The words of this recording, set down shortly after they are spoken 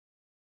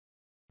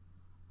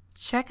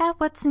Check out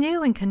what's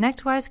new in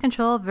ConnectWise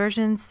Control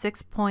version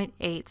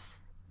 6.8.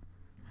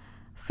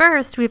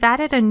 First, we've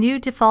added a new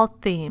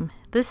default theme.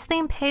 This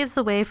theme paves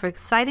the way for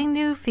exciting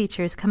new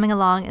features coming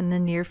along in the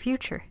near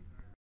future.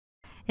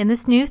 In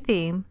this new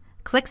theme,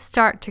 click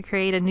Start to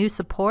create a new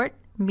support,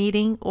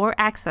 meeting, or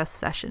access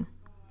session.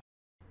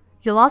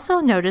 You'll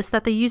also notice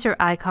that the user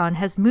icon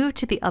has moved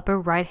to the upper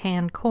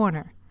right-hand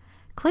corner.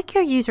 Click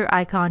your user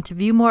icon to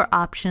view more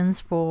options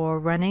for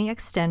running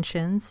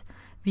extensions,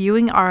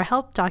 viewing our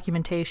help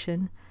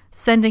documentation,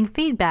 sending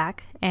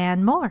feedback,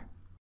 and more.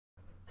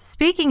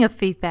 Speaking of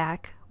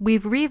feedback,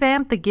 we've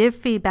revamped the Give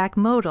Feedback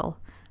modal.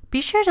 Be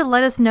sure to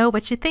let us know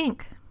what you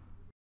think.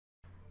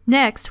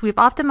 Next, we've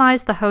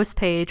optimized the host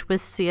page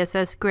with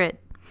CSS Grid.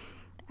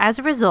 As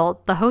a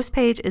result, the host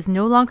page is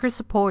no longer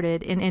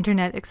supported in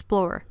Internet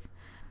Explorer.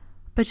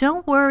 But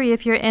don't worry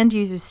if your end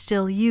users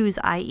still use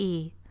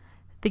IE.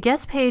 The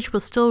guest page will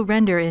still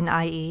render in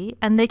IE,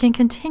 and they can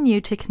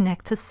continue to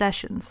connect to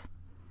sessions.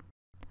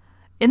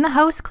 In the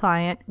host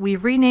client,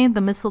 we've renamed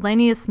the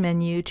miscellaneous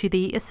menu to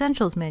the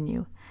Essentials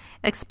menu.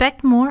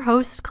 Expect more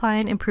host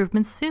client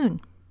improvements soon.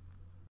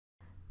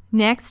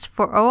 Next,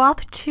 for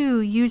OAuth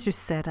 2 user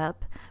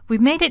setup, we've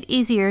made it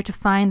easier to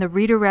find the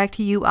redirect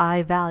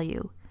UI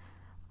value.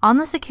 On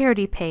the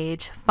security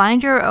page,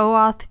 find your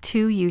OAuth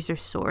 2 user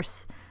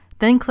source,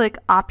 then click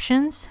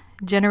Options,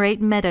 Generate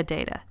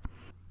Metadata.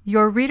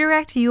 Your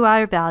redirect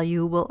UI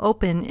value will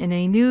open in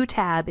a new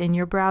tab in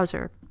your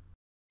browser.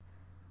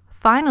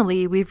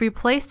 Finally, we've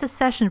replaced a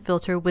session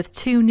filter with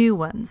 2 new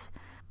ones.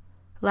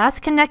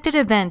 Last connected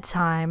event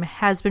time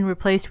has been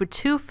replaced with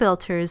 2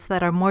 filters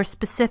that are more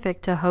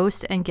specific to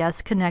host and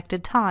guest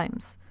connected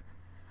times.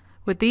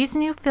 With these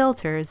new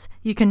filters,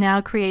 you can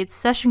now create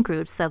session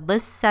groups that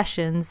list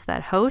sessions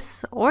that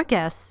hosts or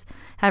guests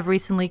have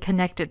recently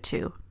connected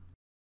to.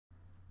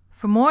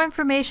 For more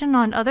information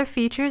on other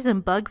features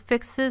and bug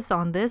fixes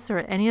on this or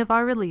any of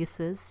our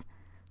releases,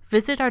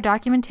 visit our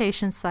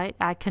documentation site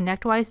at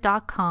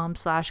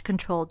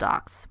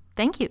connectwise.com/controldocs.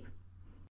 Thank you.